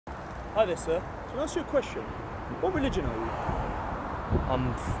Hi there, sir. Can I ask you a question? What religion are you?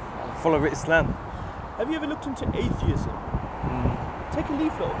 I follow Islam. Have you ever looked into atheism? Take a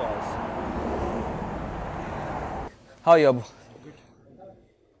leaflet of ours. How are you, Abu?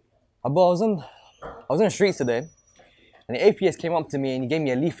 Abu, I was on the streets today, and the atheist came up to me and he gave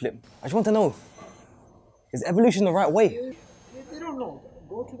me a leaflet. I just want to know, is evolution the right way? They don't know.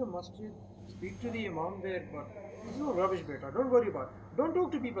 Go to the masjid, speak to the imam there, but there's no rubbish beta. Don't worry about it. Don't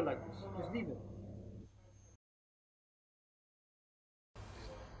talk to people like this. Just leave it.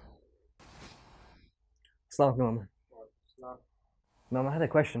 Salam, Mama. Mama, I had a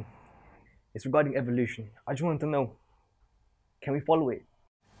question. It's regarding evolution. I just wanted to know, can we follow it?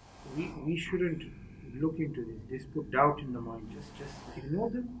 We shouldn't look into this. This put doubt in the mind. Just ignore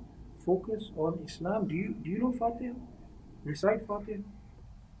them. Focus on Islam. Do you know Fatiha? Recite Fatiha.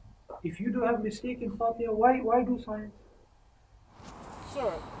 If you do have mistake in Fatiha, why do science?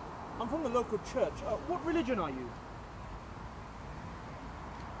 Sir, I'm from the local church. What religion are you?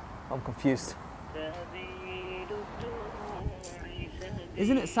 I'm confused.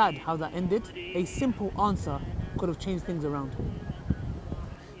 Isn't it sad how that ended? A simple answer could have changed things around.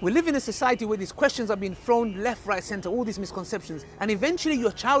 We live in a society where these questions are being thrown left, right, center, all these misconceptions. And eventually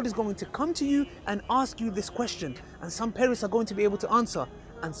your child is going to come to you and ask you this question. And some parents are going to be able to answer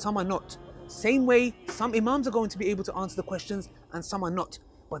and some are not. Same way, some imams are going to be able to answer the questions and some are not.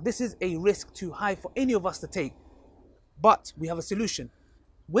 But this is a risk too high for any of us to take. But we have a solution.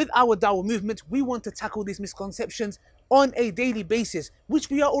 With our DAWAH movement, we want to tackle these misconceptions on a daily basis, which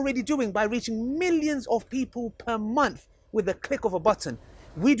we are already doing by reaching millions of people per month with a click of a button.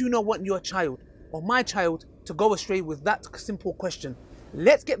 We do not want your child or my child to go astray with that simple question.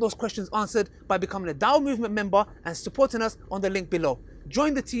 Let's get those questions answered by becoming a DAWAH movement member and supporting us on the link below.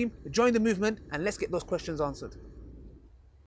 Join the team, join the movement, and let's get those questions answered.